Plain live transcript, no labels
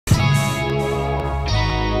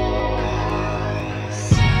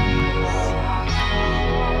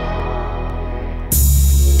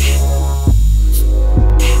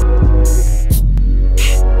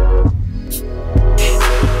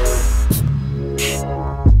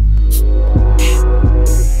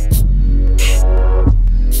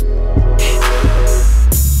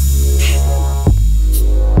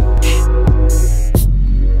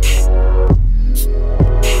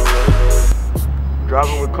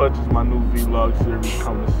B.Clutch is my new vlog series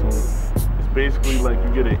coming soon. It's basically like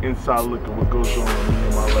you get an inside look at what goes on with me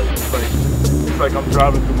in my life. It's like I'm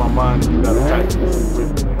driving through my mind and you gotta catch me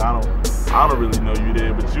with me. Like I don't really know you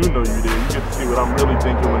there, but you know you there. You get to see what I'm really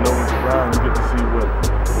thinking when no one's around. You get to see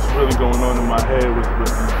what's really going on in my head with these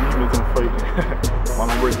demons I'm fighting while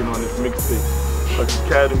I'm working on this mixtape. B.Clutch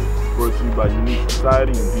Academy, brought to you by Unique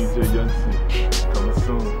Society and DJ Young C. Coming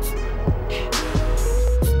soon.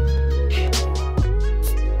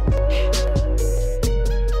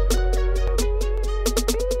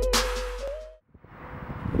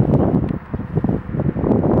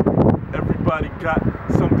 Everybody got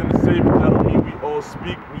something to say, but that don't mean we all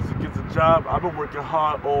speak. Music is a job. I've been working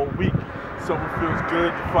hard all week, so it feels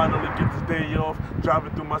good to finally get this day off.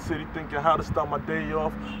 Driving through my city thinking how to start my day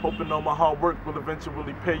off, hoping all my hard work will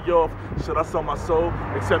eventually pay off. Should I sell my soul,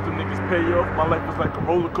 accept them niggas pay off? My life is like a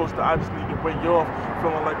roller coaster, I just need to way off.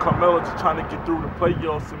 Feeling like Carmelo, just trying to get through the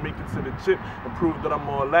playoffs and make it to the chip and prove that I'm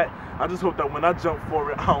all that. I just hope that when I jump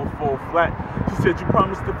for it, I don't fall flat. She said, you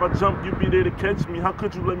promised if I jump, you'd be there to catch me. How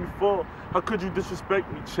could you let me fall? How could you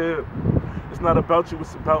disrespect me? Chill. It's not about you,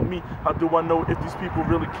 it's about me. How do I know if these people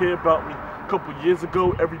really care about me? A couple years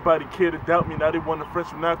ago, everybody cared to doubt me. Now they want a friend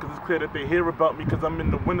from now, cause it's clear that they hear about me. Cause I'm in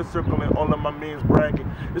the winner circle and all of my mans bragging.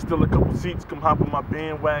 There's still a couple seats, come hop on my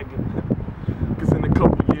bandwagon. Cause in a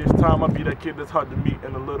couple years time, I'll be that kid that's hard to meet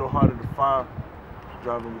and a little harder to find.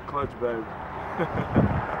 Driving with Clutch, baby.